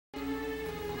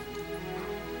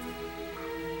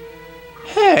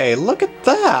Hey, look at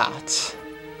that!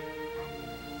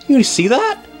 You see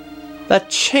that? That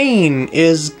chain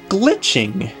is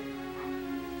glitching.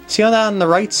 See on that on the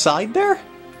right side there?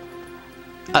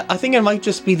 I think it might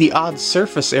just be the odd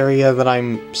surface area that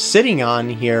I'm sitting on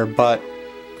here, but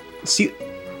see,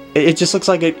 it just looks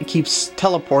like it keeps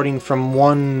teleporting from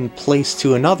one place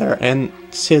to another, and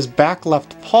his back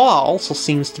left paw also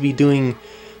seems to be doing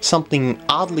something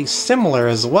oddly similar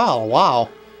as well. Wow.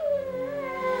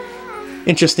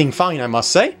 Interesting find, I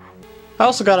must say. I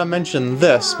also gotta mention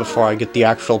this before I get the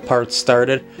actual part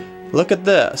started. Look at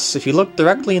this. If you look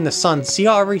directly in the sun, see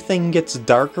how everything gets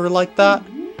darker like that?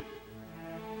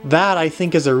 That, I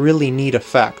think, is a really neat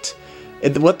effect.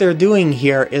 What they're doing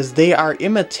here is they are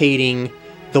imitating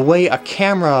the way a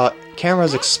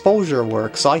camera's exposure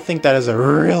works, so I think that is a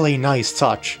really nice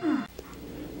touch.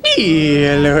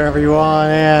 Hello everyone,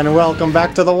 and welcome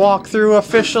back to the walkthrough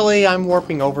officially. I'm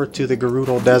warping over to the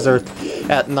Gerudo Desert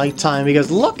at nighttime because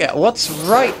look at what's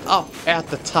right up at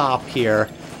the top here.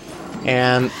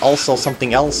 And also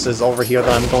something else is over here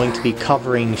that I'm going to be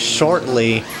covering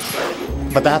shortly.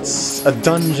 But that's a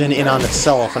dungeon in on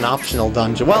itself, an optional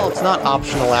dungeon. Well, it's not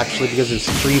optional actually because there's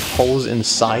 3 Poes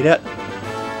inside it.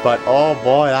 But oh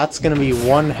boy, that's gonna be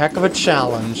one heck of a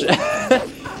challenge.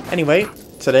 Anyway,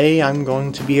 today I'm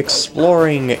going to be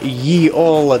exploring ye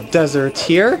olde desert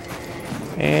here.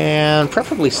 And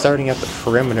preferably starting at the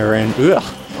perimeter and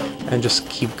just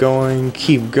keep going,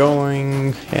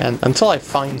 and until I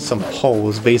find some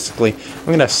Poes, basically. I'm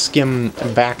gonna skim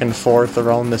back and forth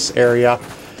around this area.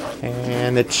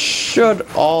 And it should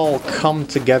all come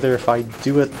together if I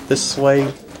do it this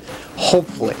way.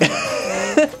 Hopefully.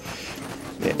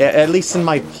 At least in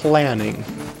my planning.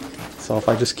 So if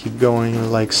I just keep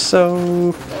going like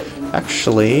so...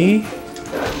 Actually...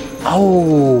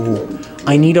 Oh!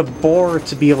 I need a boar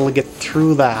to be able to get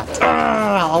through that.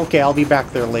 Ah, okay, I'll be back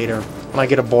there later. When I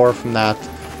get a boar from that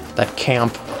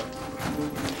camp.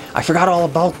 I forgot all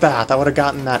about that. I would have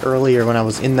gotten that earlier when I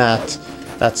was in that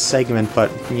segment,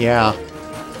 but yeah.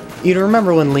 You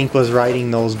remember when Link was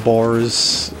riding those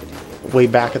boars way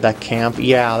back at that camp?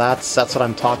 Yeah, that's what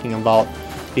I'm talking about.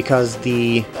 Because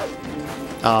the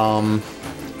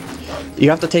you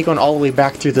have to take one all the way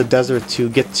back through the desert to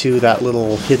get to that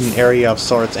little hidden area of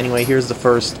sorts. Anyway, here's the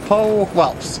first Poe.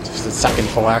 Well, it's the second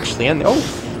Poe actually, and oh,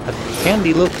 a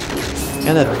handy little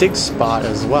and a dig spot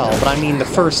as well. But I mean the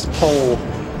first Poe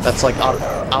that's like out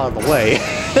of the way.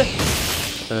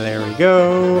 There we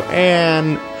go,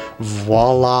 and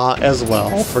voila as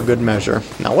well, for good measure.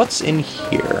 Now what's in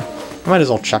here? I might as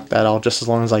well check that out just as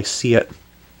long as I see it.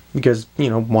 Because, you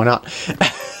know, why not?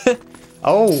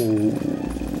 Oh!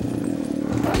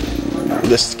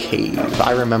 This cave.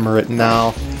 I remember it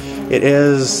now. It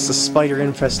is a spider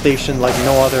infestation like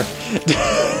no other.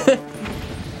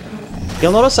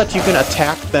 You'll notice that you can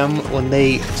attack them when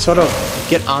they sort of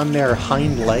get on their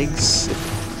hind legs.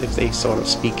 If they, so to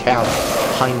speak, have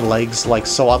hind legs like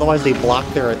so. Otherwise they block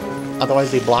your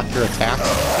attacks.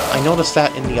 I noticed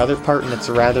that in the other part, and it's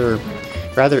rather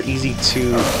easy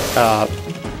to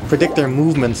predict their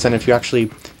movements than if you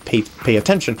actually pay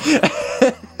attention.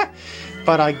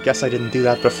 But I guess I didn't do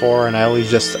that before, and I always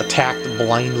just attacked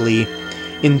blindly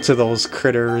into those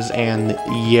critters, and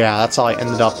yeah, that's how I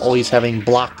ended up always having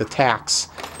blocked attacks.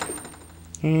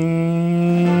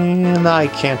 And I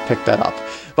can't pick that up.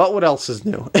 But what else is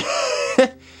new?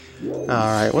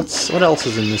 Alright, what else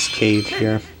is in this cave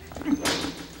here?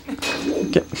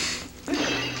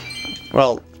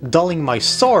 Well, dulling my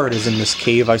sword is in this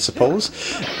cave, I suppose.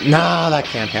 Nah, that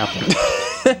can't happen.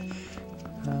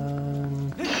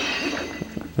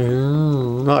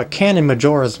 A Canon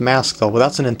Majora's Mask, though, but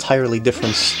that's an entirely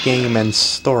different game and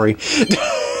story.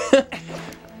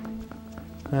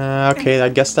 Okay, I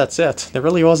guess that's it. There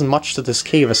really wasn't much to this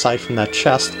cave aside from that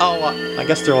chest. Oh, I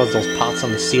guess there was those pots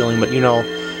on the ceiling, but you know,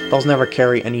 those never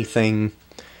carry anything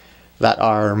that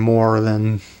are more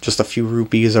than just a few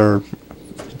rupees or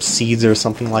seeds or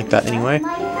something like that anyway.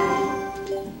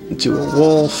 To a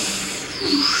wolf.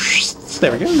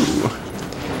 There we go.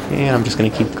 And I'm just going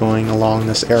to keep going along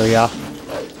this area.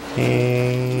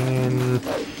 And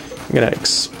I'm going to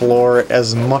explore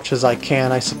as much as I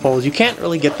can, I suppose. You can't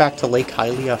really get back to Lake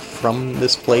Hylia from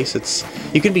this place.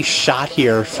 You can be shot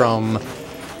here from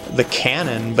the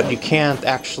cannon, but you can't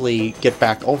actually get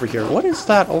back over here. What is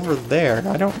that over there?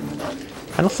 I don't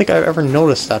think I've ever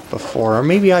noticed that before. Or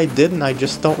maybe I did and I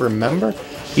just don't remember.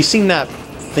 You seen that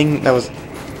thing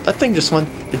that thing just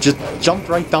jumped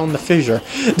right down the fissure.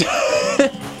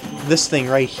 This thing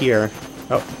right here.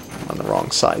 Oh, I'm on the wrong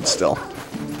side still.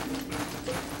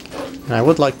 And I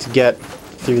would like to get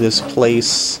through this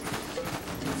place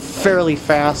fairly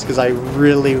fast because I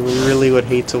really, really would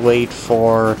hate to wait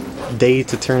for day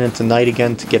to turn into night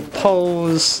again to get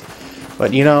Poes.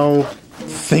 But you know,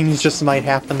 things just might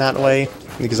happen that way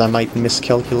because I might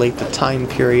miscalculate the time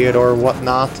period or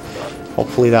whatnot.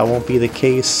 Hopefully that won't be the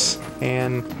case.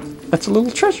 And that's a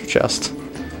little treasure chest.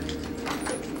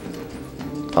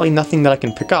 Probably nothing that I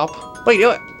can pick up. Wait,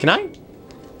 can I?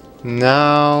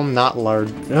 No, not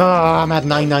large. Oh, I'm at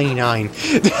 $9.99.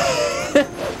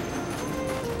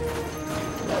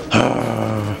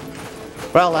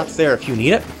 Well, that's there if you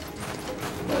need it.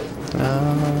 I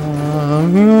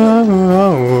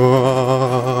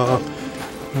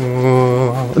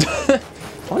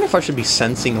wonder if I should be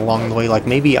sensing along the way, like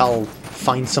maybe I'll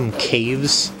find some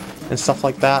caves and stuff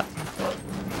like that.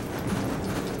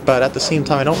 But at the same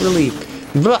time, I don't really...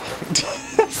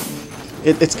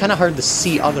 It's kind of hard to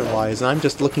see otherwise, and I'm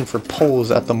just looking for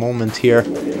Poes at the moment here.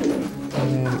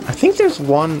 And I think there's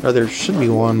one, or there should be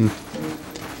one,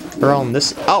 around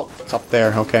this... Oh, it's up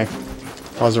there, okay.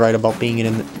 I was right about being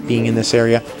in this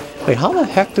area. Wait, how the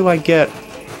heck do I get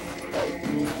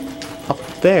up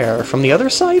there? From the other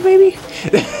side, maybe?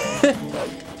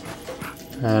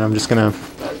 And I'm just gonna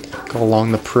go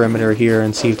along the perimeter here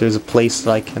and see if there's a place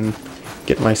that I can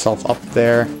get myself up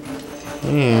there.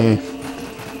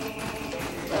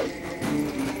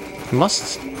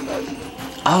 Must...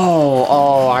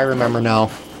 Oh, I remember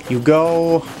now. You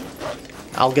go...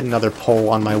 I'll get another pole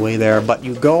on my way there, but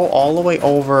you go all the way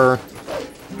over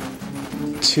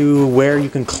to where you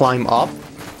can climb up,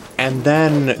 and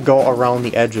then go around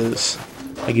the edges.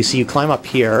 Like you see, you climb up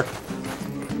here,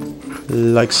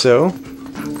 like so.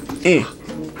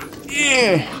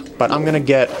 But I'm gonna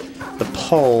get the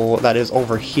pole that is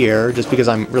over here, just because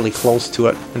I'm really close to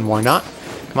it, and why not?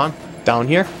 Come on, down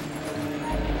here.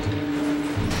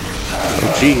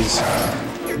 Oh, jeez.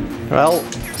 Well,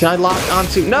 can I lock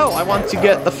onto... No, I want to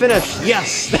get the finish!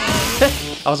 Yes!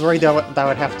 I was worried that I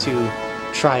would have to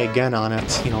try again on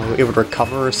it. You know, it would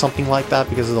recover or something like that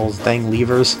because of those dang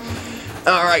levers.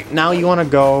 Alright, now you want to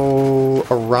go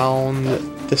around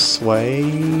this way,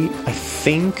 I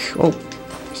think. Oh,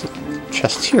 there's a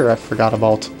chest here I forgot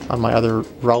about on my other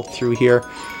route through here.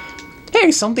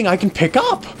 Hey, something I can pick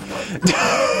up!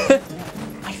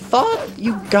 I thought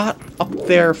you got up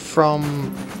there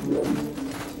from...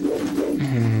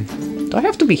 Do I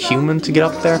have to be human to get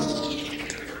up there?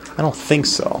 I don't think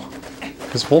so.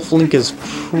 Because Wolf Link is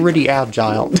pretty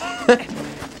agile.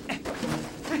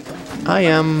 I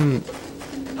am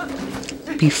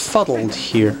befuddled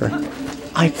here.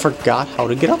 I forgot how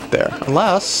to get up there.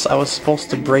 Unless I was supposed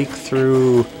to break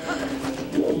through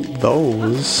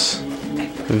those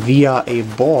via a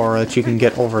boar that you can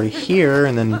get over here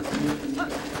and then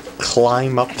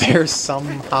climb up there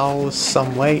somehow,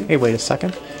 some way. Hey, wait a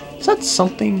second. Is that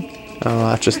something? Oh,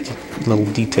 that's just a little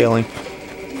detailing.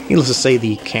 Needless to say,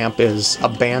 the camp is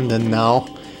abandoned now,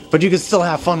 but you can still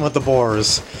have fun with the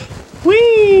boars.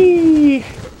 Whee!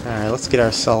 Alright, let's get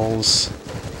ourselves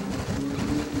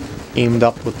aimed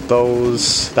up with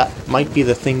those. That might be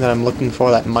the thing that I'm looking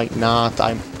for, that might not.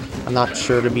 I'm not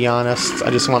sure, to be honest. I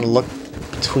just want to look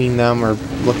between them or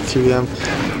look through them.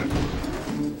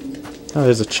 Oh,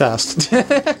 there's a chest.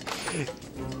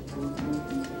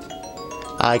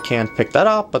 I can't pick that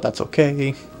up, but that's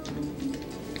okay.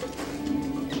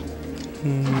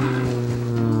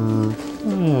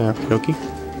 Okay.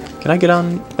 Can I get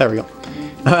on? There we go.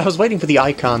 I was waiting for the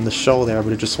icon to show there,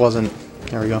 but it just wasn't.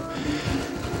 There we go.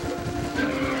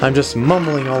 I'm just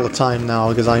mumbling all the time now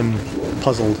because I'm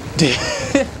puzzled.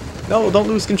 No, don't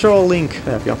lose control, Link.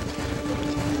 There we go.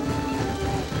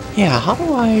 Yeah, how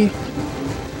do I...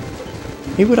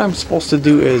 Maybe what I'm supposed to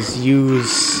do is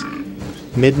use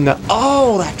midnight...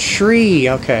 Oh, that tree!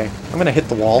 Okay, I'm gonna hit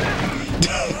the wall.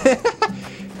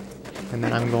 And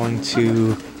then I'm going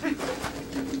to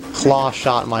claw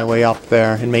shot my way up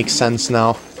there. It makes sense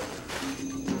now.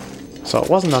 So it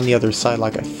wasn't on the other side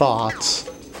like I thought.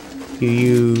 You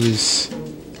use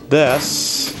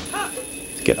this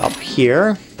to get up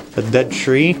here, the dead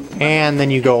tree, and then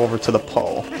you go over to the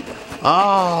pole.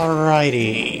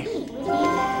 Alrighty.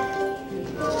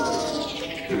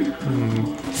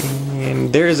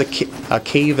 And there is a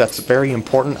cave that's very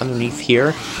important underneath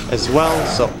here as well,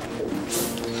 so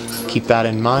keep that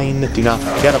in mind. Do not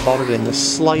forget about it in the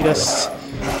slightest.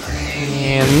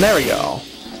 And there we go.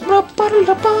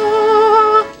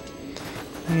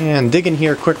 And dig in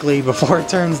here quickly before it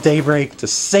turns daybreak to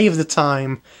save the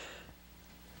time.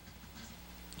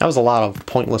 That was a lot of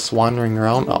pointless wandering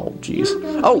around. Oh, jeez.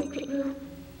 Oh!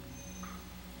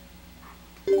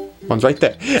 One's right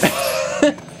there.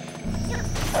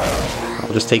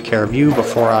 I'll just take care of you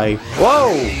before I...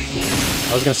 Whoa!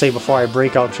 I was gonna say before I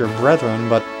break out your brethren,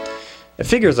 but it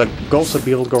figures a ghost would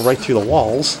be able to go right through the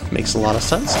walls. Makes a lot of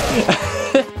sense.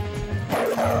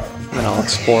 And I'll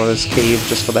explore this cave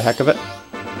just for the heck of it.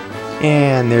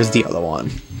 And there's the other one.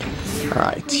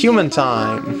 Alright, human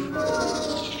time.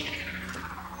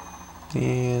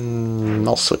 And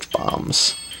I'll switch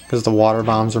bombs, because the water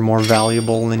bombs are more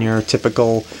valuable than your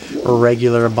typical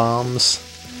regular bombs.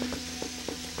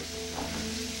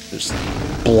 Just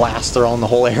blast around the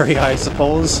whole area, I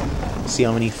suppose. See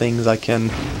how many things I can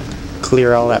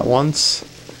clear out at once.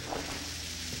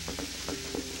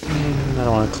 I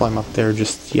don't want to climb up there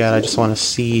just yet. I just want to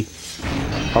see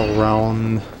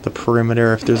around the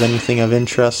perimeter if there's anything of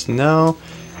interest. No.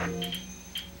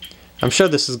 I'm sure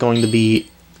this is going to be...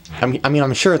 I mean,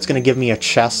 I'm sure it's going to give me a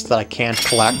chest that I can't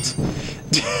collect.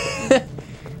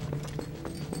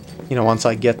 You know, once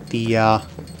I get the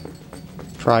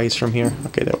prize from here.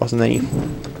 Okay, there wasn't any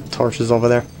torches over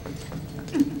there.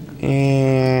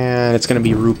 And it's going to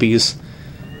be rupees.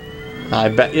 I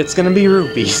bet it's going to be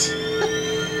rupees.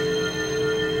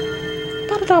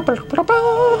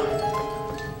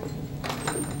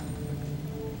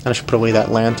 I should put away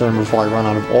that lantern before I run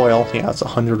out of oil. Yeah, it's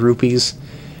 100 rupees.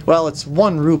 Well, it's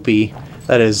 1 rupee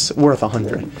that is worth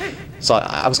 100. So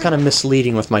I was kind of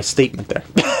misleading with my statement there.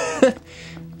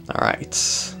 Alright.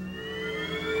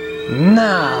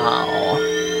 Now,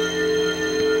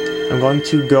 I'm going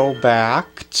to go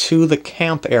back to the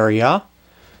camp area,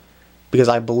 because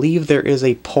I believe there is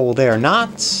a pole there.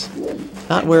 Not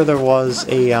where there was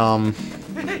a, I'm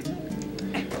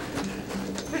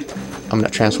gonna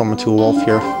transform into a wolf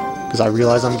here, because I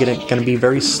realize I'm gonna be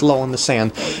very slow in the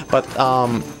sand. But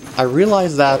I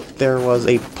realized that there was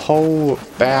a Poe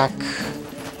back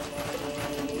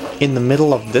in the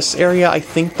middle of this area, I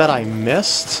think, that I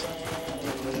missed.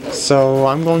 So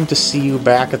I'm going to see you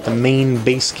back at the main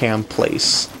base camp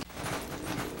place.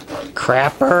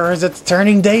 Crappers, it's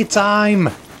turning daytime!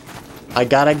 I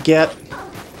gotta get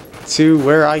to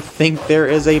where I think there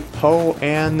is a Poe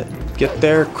and get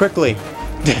there quickly.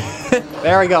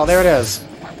 There we go, there it is.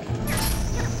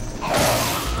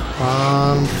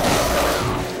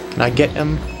 Can I get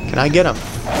him? Can I get him?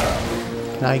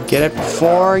 Can I get it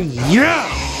before?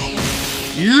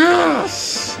 Yes!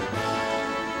 Yes!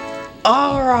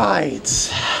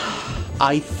 Alright.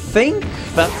 I think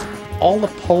that's all the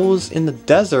Poes in the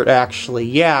desert, actually.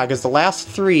 Yeah, because the last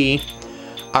 3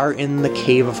 are in the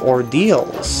Cave of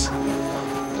Ordeals.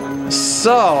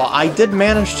 So, I did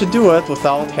manage to do it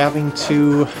without having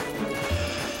to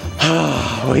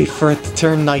wait for it to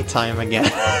turn nighttime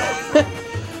again.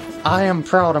 I am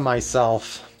proud of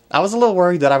myself. I was a little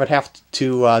worried that I would have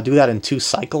to do that in 2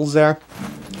 cycles there,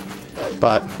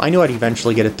 but I knew I'd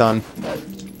eventually get it done.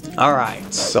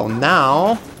 Alright, so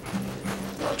now,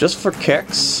 just for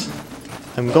kicks,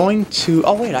 I'm going to...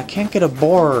 Oh wait, I can't get a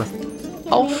boar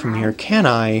out from here, can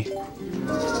I?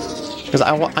 Because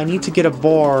I need to get a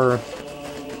boar...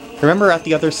 Remember at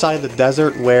the other side of the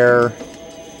desert where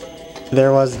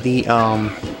there was the,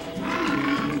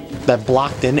 that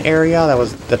blocked-in area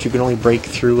that you can only break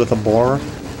through with a boar?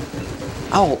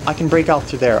 Oh, I can break out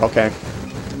through there, okay.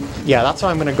 Yeah, that's what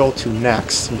I'm going to go to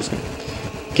next. I'm just going to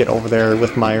get over there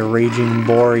with my raging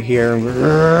boar here.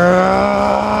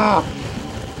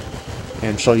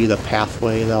 And show you the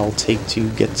pathway that I'll take to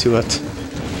get to it.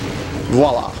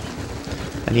 Voila!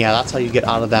 And yeah, that's how you get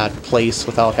out of that place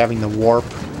without having to warp.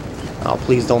 Oh,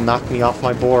 please don't knock me off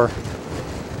my boar.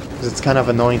 Because it's kind of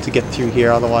annoying to get through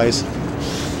here otherwise.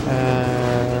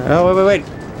 Oh, wait.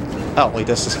 Oh, wait,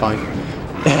 this is fine.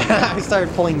 I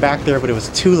started pulling back there, but it was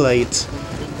too late.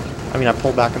 I mean, I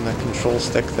pulled back on the control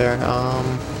stick there.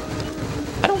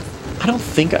 I don't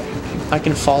think I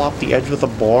can fall off the edge with a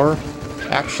boar,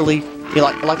 actually. Yeah,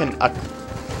 like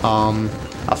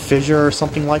a fissure or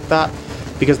something like that,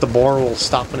 because the boar will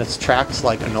stop in its tracks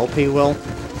like an Ope will.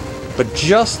 But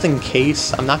just in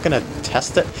case, I'm not gonna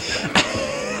test it.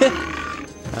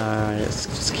 Let's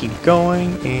just keep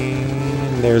going,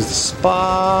 and there's the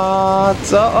spot.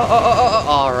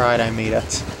 Alright, I made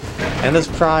it. And this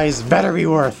prize better be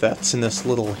worth it in this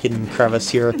little hidden crevice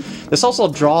here. This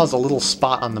also draws a little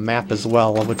spot on the map as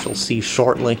well, which you'll see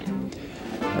shortly.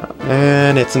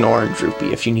 And it's an orange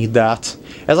rupee if you need that.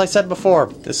 As I said before,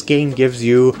 this game gives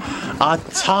you a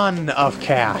ton of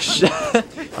cash.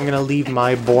 I'm gonna leave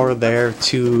my boar there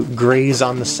to graze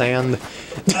on the sand.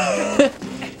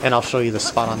 And I'll show you the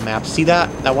spot on the map. See that?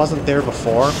 That wasn't there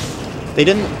before. They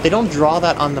don't draw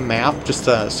that on the map just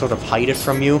to sort of hide it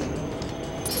from you.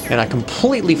 And I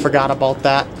completely forgot about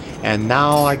that. And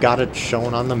now I got it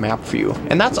shown on the map for you.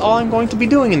 And that's all I'm going to be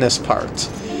doing in this part.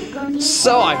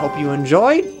 So I hope you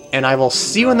enjoyed. And I will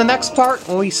see you in the next part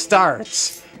when we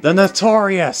start the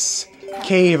notorious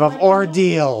Cave of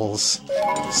Ordeals.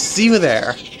 See you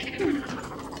there.